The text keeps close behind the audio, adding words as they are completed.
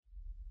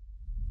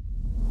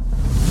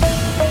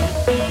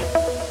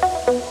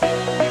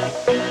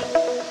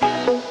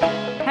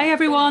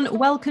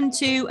welcome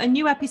to a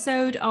new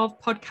episode of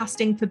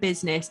Podcasting for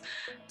Business.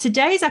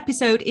 Today's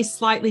episode is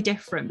slightly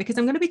different because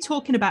I'm going to be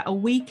talking about a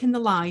week in the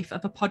life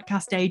of a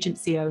podcast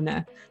agency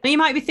owner. Now, you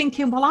might be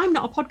thinking, well, I'm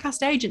not a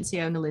podcast agency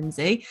owner,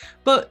 Lindsay,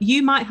 but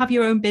you might have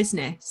your own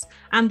business.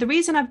 And the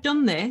reason I've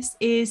done this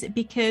is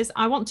because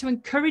I want to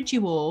encourage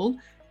you all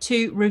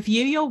to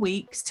review your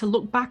weeks, to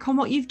look back on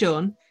what you've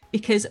done,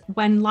 because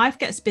when life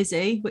gets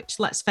busy, which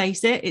let's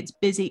face it, it's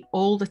busy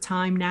all the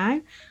time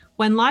now.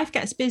 When life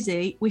gets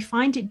busy, we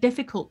find it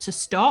difficult to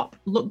stop,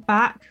 look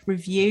back,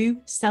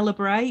 review,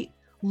 celebrate,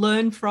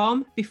 learn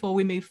from before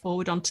we move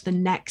forward onto the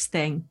next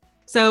thing.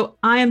 So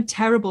I am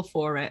terrible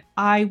for it.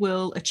 I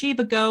will achieve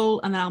a goal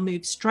and then I'll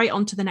move straight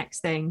on to the next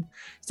thing.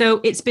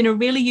 So it's been a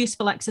really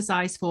useful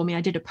exercise for me.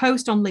 I did a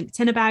post on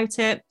LinkedIn about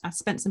it. I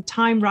spent some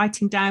time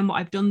writing down what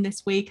I've done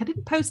this week. I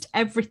didn't post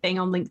everything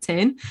on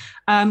LinkedIn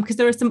because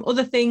there are some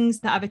other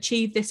things that I've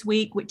achieved this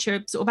week, which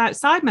are sort of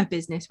outside my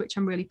business, which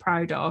I'm really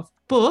proud of.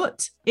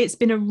 But it's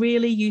been a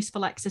really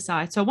useful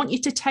exercise. So I want you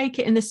to take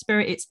it in the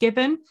spirit it's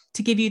given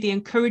to give you the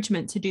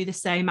encouragement to do the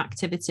same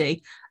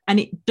activity. And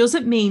it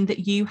doesn't mean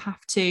that you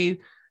have to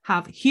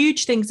have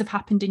huge things have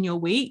happened in your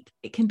week.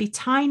 It can be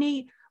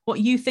tiny,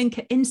 what you think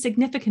are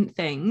insignificant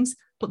things,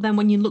 but then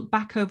when you look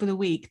back over the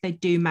week, they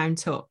do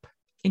mount up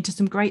into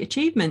some great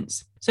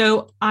achievements.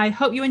 So I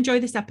hope you enjoy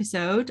this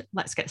episode.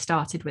 Let's get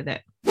started with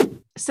it.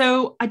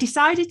 So I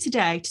decided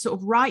today to sort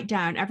of write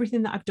down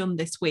everything that I've done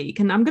this week,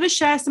 and I'm going to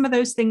share some of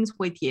those things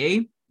with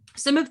you.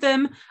 Some of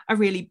them are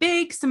really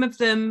big, some of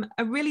them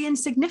are really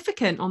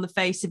insignificant on the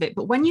face of it.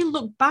 But when you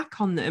look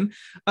back on them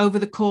over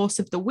the course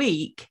of the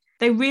week,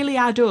 they really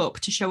add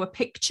up to show a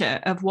picture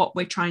of what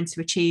we're trying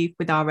to achieve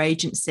with our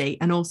agency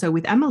and also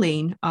with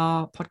Emmeline,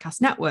 our podcast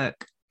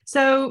network.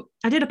 So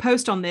I did a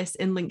post on this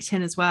in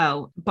LinkedIn as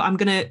well, but I'm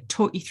going to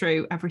talk you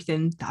through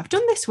everything that I've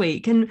done this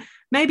week. And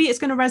maybe it's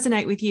going to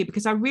resonate with you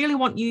because I really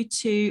want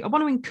I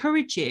want to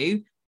encourage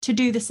you to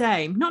do the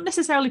same, not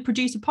necessarily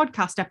produce a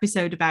podcast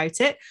episode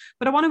about it,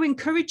 but I want to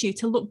encourage you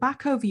to look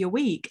back over your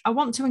week. I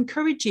want to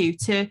encourage you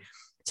to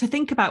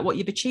think about what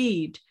you've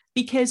achieved,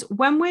 because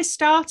when we're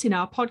starting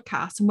our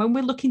podcast and when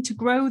we're looking to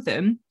grow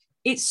them,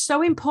 it's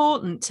so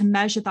important to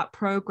measure that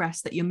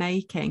progress that you're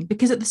making,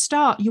 because at the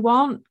start, you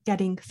aren't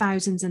getting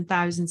thousands and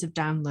thousands of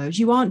downloads.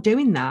 You aren't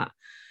doing that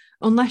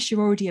unless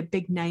you're already a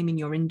big name in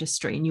your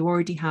industry and you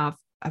already have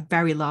a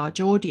very large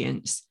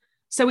audience.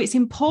 So it's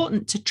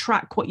important to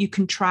track what you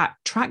can track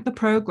the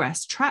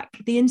progress, track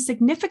the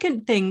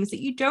insignificant things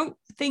that you don't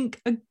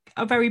think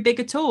are very big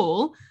at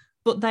all,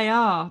 but they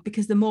are,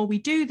 because the more we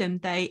do them,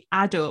 they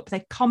add up,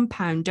 they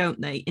compound,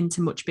 don't they, into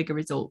much bigger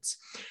results.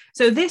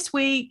 So this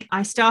week,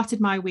 I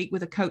started my week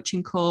with a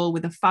coaching call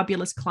with a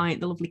fabulous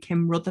client, the lovely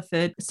Kim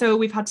Rutherford. So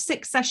we've had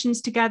 6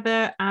 sessions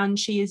together and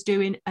she is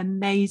doing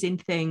amazing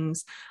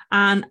things.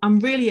 And I'm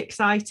really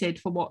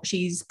excited for what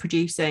she's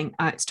producing.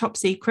 It's top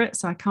secret,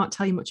 so I can't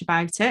tell you much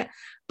about it,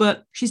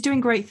 but she's doing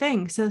great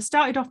things. So I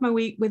started off my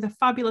week with a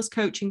fabulous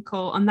coaching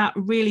call, and that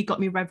really got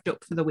me revved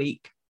up for the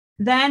week.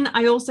 Then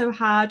I also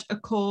had a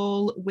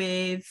call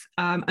with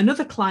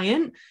another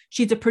client.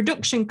 She's a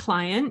production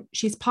client.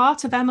 She's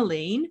part of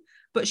Emmeline,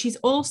 but she's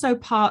also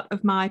part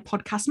of my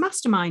podcast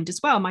mastermind as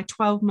well, my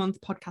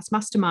 12-month podcast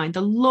mastermind,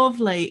 the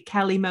lovely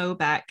Kelly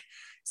Mobeck.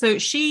 So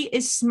she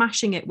is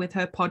smashing it with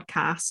her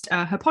podcast.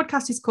 Her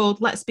podcast is called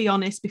Let's Be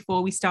Honest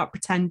Before We Start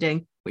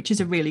Pretending, which is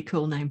a really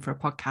cool name for a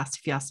podcast,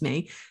 if you ask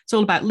me. It's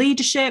all about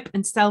leadership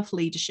and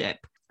self-leadership.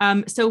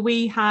 So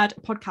we had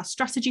a podcast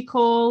strategy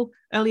call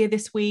earlier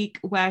this week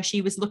where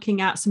she was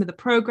looking at some of the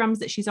programs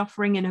that she's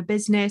offering in her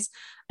business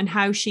and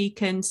how she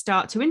can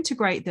start to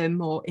integrate them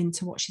more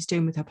into what she's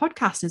doing with her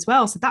podcast as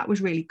well. So that was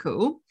really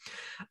cool.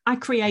 I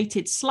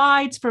created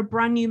slides for a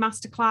brand new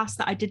masterclass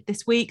that I did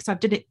this week. So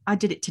I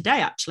did it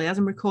today, actually, as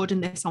I'm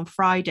recording this on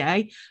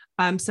Friday.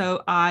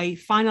 So I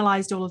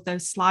finalized all of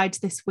those slides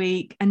this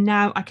week, and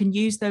now I can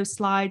use those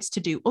slides to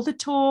do other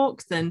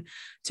talks and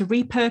to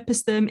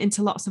repurpose them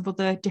into lots of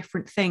other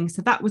different things.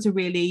 So that was a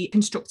really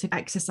constructive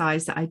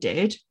exercise that I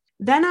did.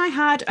 Then I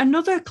had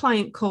another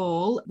client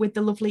call with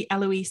the lovely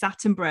Eloise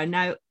Attenborough.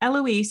 Now,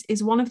 Eloise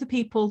is one of the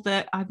people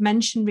that I've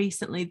mentioned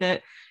recently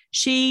that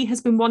she has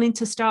been wanting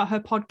to start her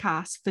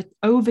podcast for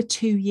over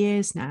 2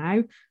 years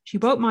now. She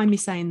won't mind me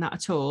saying that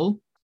at all,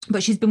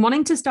 but she's been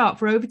wanting to start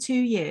for over 2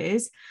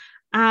 years.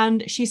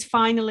 And she's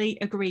finally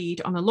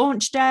agreed on a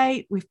launch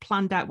date. We've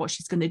planned out what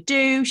she's going to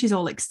do. She's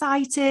all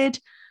excited.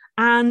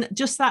 And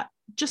just that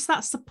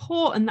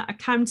support and that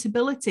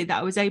accountability that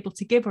I was able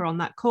to give her on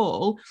that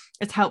call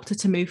has helped her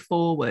to move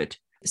forward.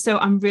 So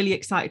I'm really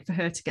excited for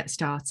her to get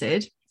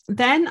started.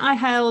 Then I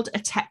held a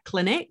tech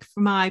clinic for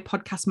my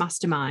podcast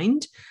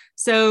mastermind.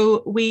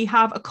 So we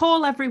have a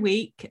call every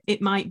week.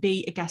 It might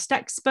be a guest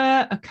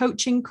expert, a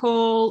coaching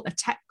call, a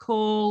tech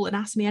call, an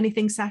Ask Me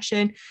Anything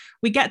session.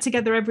 We get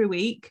together every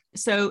week.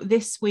 So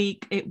this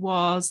week it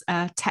was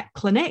a tech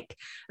clinic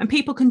and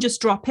people can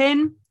just drop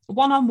in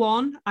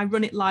one-on-one. I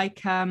run it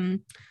like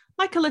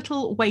like a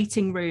little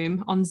waiting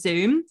room on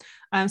Zoom.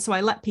 So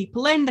I let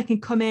people in, they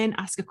can come in,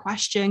 ask a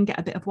question, get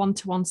a bit of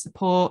one-to-one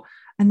support,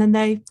 and then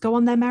they go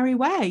on their merry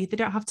way. They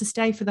don't have to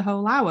stay for the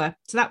whole hour.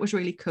 So that was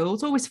really cool.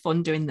 It's always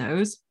fun doing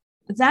those.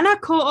 Then I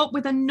caught up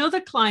with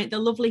another client, the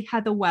lovely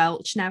Heather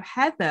Welch. Now,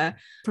 Heather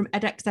from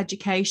edX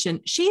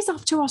Education, she's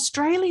off to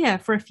Australia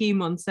for a few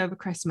months over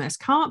Christmas.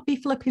 Can't be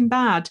flipping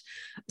bad.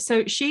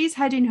 So she's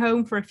heading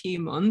home for a few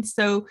months.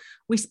 So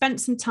we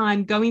spent some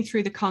time going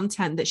through the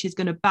content that she's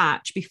going to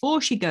batch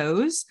before she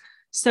goes,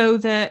 so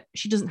that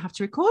she doesn't have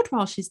to record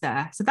while she's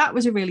there. So that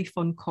was a really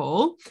fun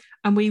call.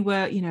 And we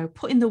were,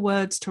 putting the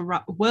world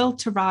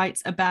to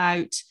rights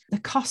about the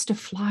cost of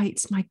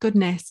flights. My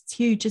goodness, it's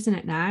huge, isn't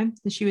it now?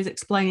 And she was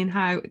explaining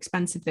how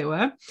expensive they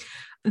were.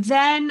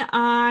 Then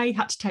I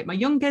had to take my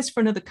youngest for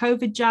another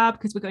COVID jab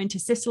because we're going to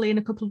Sicily in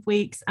a couple of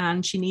weeks,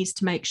 and she needs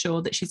to make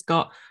sure that she's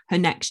got her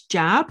next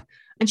jab.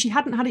 And she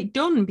hadn't had it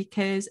done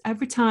because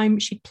every time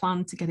she'd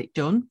planned to get it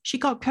done, she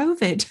got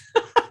COVID.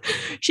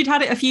 She'd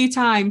had it a few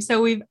times.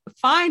 So we've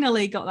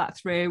finally got that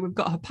through. We've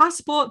got her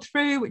passport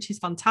through, which is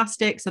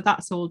fantastic. So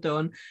that's all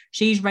done.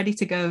 She's ready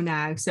to go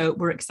now. So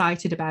we're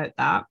excited about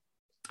that.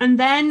 And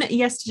then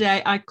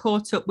yesterday, I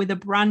caught up with a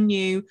brand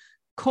new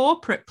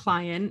corporate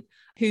client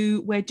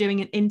who we're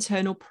doing an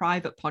internal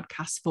private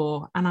podcast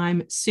for. And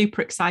I'm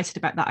super excited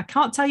about that. I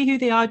can't tell you who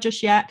they are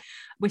just yet.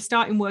 We're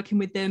starting working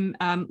with them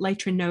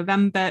later in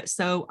November.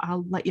 So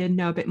I'll let you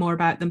know a bit more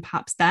about them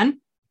perhaps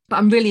then. But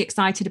I'm really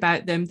excited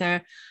about them.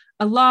 They're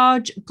a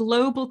large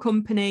global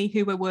company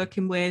who we're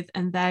working with,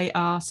 and they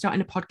are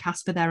starting a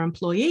podcast for their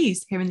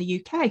employees here in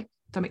the UK. So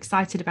I'm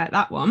excited about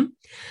that one.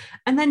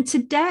 And then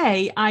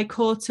today I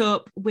caught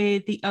up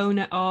with the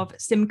owner of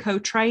Simcoe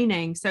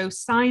Training. So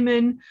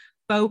Simon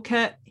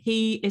Boker,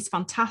 he is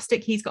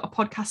fantastic. He's got a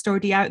podcast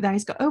already out there.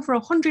 He's got over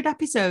 100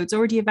 episodes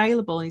already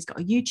available. He's got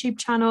a YouTube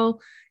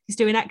channel. He's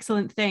doing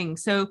excellent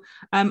things. So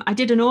I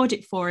did an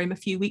audit for him a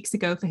few weeks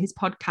ago for his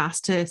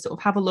podcast to sort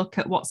of have a look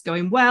at what's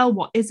going well,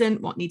 what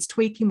isn't, what needs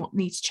tweaking, what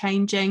needs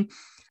changing.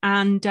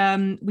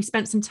 And we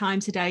spent some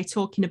time today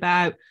talking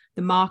about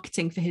the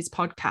marketing for his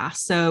podcast.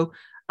 So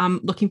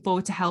I'm looking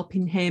forward to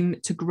helping him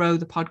to grow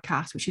the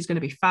podcast, which is going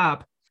to be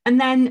fab. And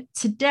then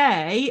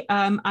today,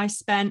 I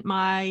spent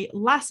my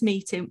last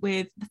meeting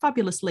with the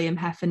fabulous Liam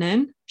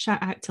Heffernan.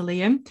 Shout out to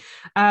Liam,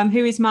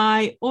 who is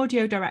my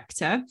audio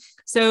director.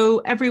 So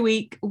every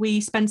week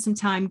we spend some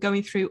time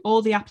going through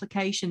all the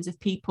applications of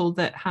people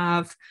that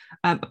have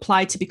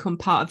applied to become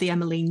part of the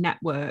Emmeline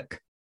network.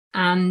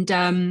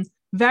 And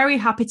very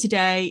happy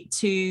today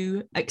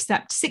to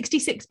accept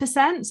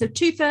 66%. So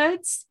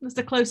 2/3, that's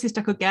the closest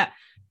I could get.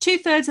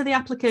 2/3 of the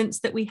applicants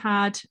that we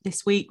had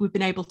this week, we've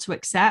been able to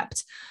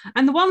accept.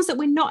 And the ones that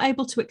we're not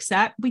able to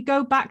accept, we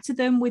go back to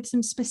them with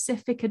some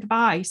specific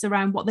advice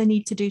around what they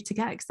need to do to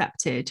get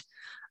accepted.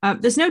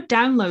 There's no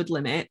download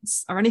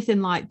limits or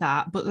anything like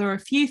that, but there are a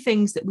few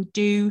things that we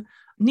do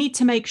need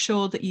to make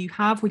sure that you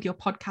have with your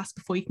podcast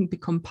before you can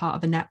become part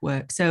of a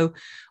network. So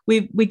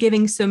we're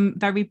giving some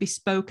very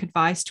bespoke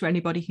advice to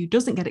anybody who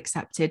doesn't get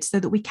accepted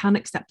so that we can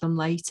accept them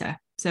later.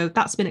 So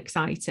that's been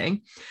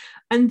exciting.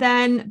 And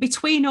then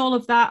between all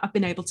of that, I've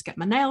been able to get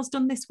my nails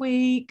done this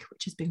week,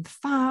 which has been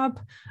fab.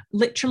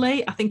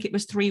 Literally, I think it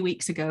was 3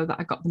 weeks ago that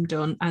I got them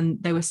done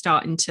and they were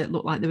starting to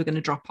look like they were going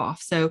to drop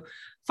off. So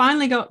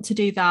finally got to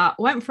do that,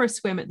 went for a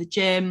swim at the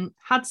gym,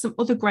 had some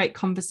other great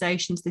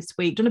conversations this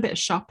week, done a bit of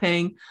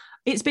shopping.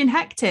 It's been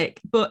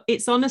hectic, but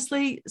it's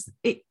honestly,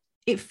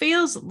 it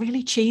feels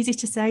really cheesy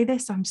to say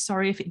this. I'm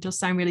sorry if it does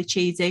sound really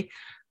cheesy,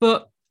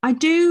 but I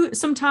do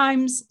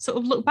sometimes sort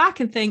of look back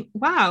and think,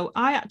 wow,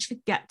 I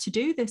actually get to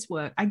do this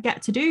work. I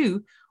get to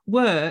do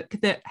work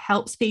that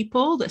helps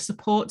people, that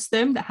supports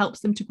them, that helps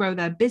them to grow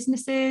their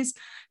businesses,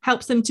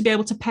 helps them to be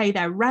able to pay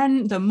their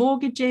rent, their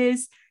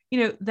mortgages.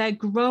 They're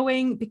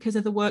growing because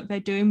of the work they're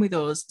doing with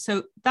us.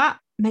 So that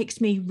makes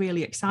me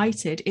really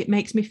excited. It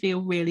makes me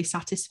feel really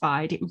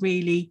satisfied. It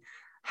really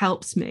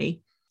helps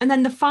me. And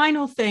then the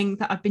final thing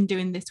that I've been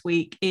doing this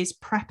week is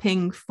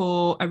prepping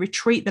for a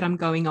retreat that I'm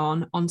going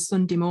on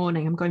Sunday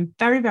morning. I'm going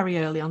very, very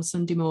early on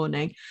Sunday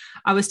morning.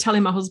 I was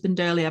telling my husband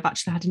earlier, I've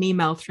actually had an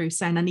email through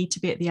saying I need to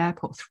be at the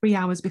airport 3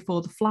 hours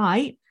before the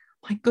flight.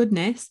 My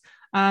goodness.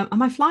 And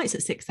my flight's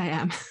at 6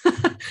 a.m.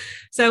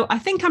 So I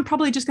think I'm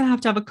probably just going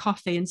to have a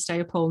coffee and stay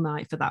up all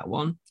night for that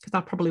one because I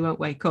probably won't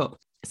wake up.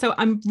 So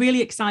I'm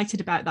really excited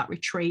about that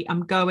retreat.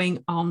 I'm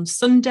going on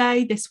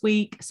Sunday this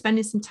week,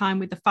 spending some time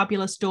with the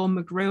fabulous Dawn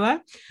McGruer.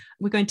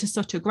 We're going to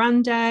Soto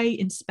Grande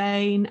in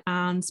Spain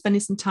and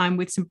spending some time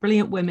with some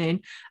brilliant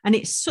women. And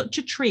it's such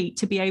a treat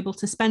to be able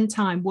to spend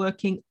time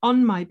working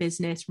on my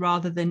business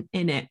rather than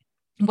in it.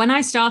 When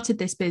I started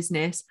this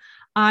business,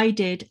 I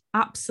did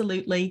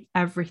absolutely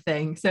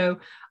everything. So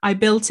I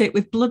built it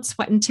with blood,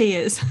 sweat, and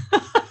tears.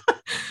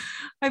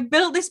 I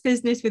built this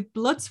business with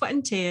blood, sweat,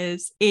 and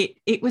tears.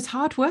 It was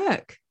hard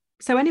work.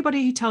 So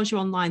anybody who tells you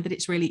online that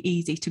it's really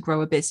easy to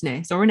grow a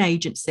business or an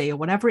agency or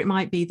whatever it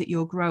might be that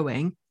you're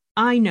growing,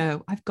 I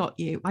know, I've got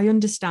you. I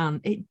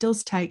understand. It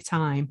does take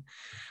time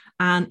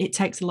and it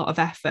takes a lot of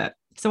effort.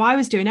 So I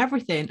was doing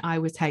everything. I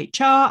was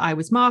HR, I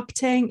was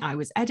marketing, I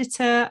was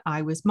editor,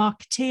 I was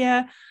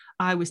marketeer,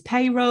 I was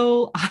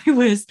payroll, I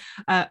was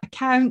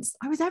accounts,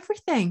 I was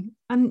everything.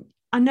 And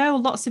I know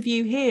lots of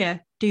you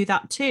here do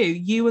that too.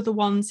 You are the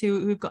ones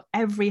who've got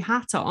every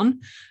hat on,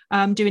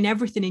 doing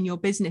everything in your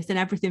business and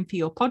everything for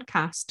your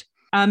podcast.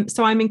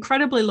 So I'm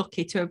incredibly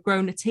lucky to have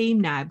grown a team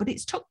now, but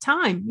it's took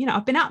time.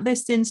 I've been at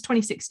this since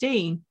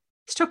 2016.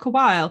 It's took a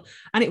while.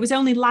 And it was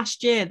only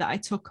last year that I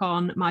took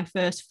on my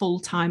first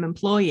full-time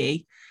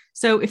employee.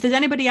 So if there's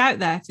anybody out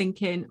there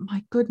thinking,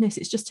 my goodness,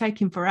 it's just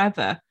taking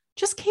forever,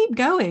 just keep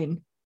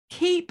going.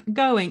 Keep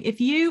going.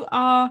 If you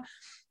are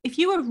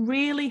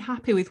really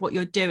happy with what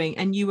you're doing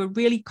and you are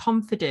really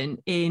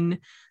confident in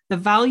the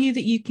value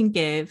that you can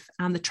give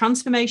and the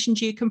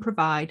transformations you can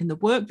provide and the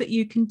work that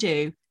you can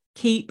do,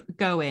 keep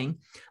going.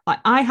 Like,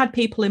 I had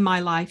people in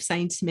my life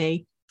saying to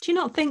me, do you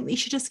not think that you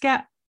should just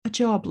get a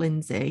job,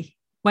 Lindsay?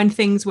 When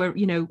things were,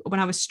 when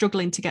I was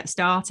struggling to get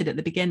started at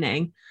the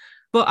beginning.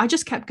 But I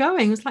just kept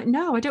going. It was like,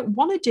 no, I don't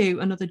want to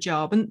do another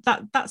job. And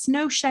that's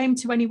no shame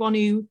to anyone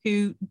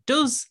who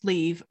does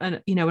leave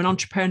an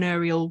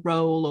entrepreneurial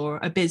role or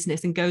a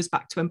business and goes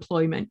back to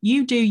employment.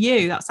 You do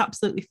you. That's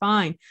absolutely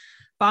fine.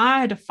 But I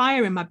had a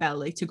fire in my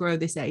belly to grow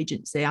this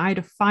agency. I had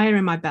a fire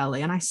in my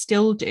belly, and I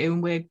still do.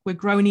 And we're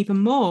growing even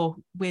more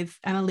with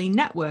Emmeline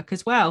Network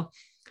as well.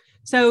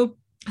 So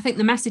I think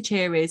the message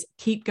here is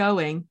keep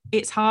going.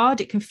 It's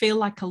hard. It can feel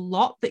like a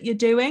lot that you're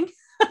doing.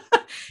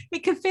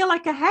 It can feel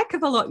like a heck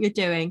of a lot you're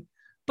doing,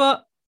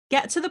 but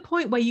get to the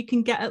point where you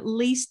can get at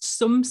least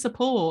some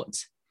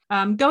support.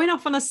 Going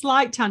off on a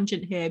slight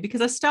tangent here,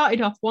 because I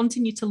started off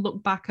wanting you to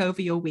look back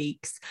over your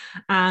weeks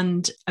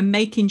and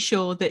making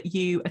sure that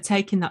you are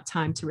taking that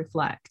time to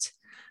reflect.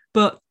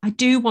 But I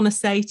do want to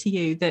say to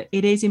you that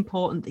it is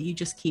important that you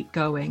just keep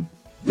going.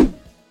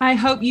 I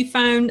hope you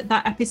found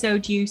that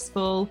episode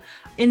useful.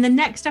 In the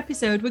next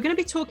episode, we're going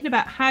to be talking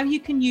about how you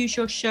can use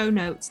your show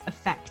notes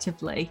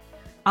effectively.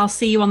 I'll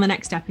see you on the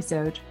next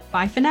episode.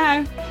 Bye for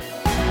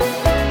now.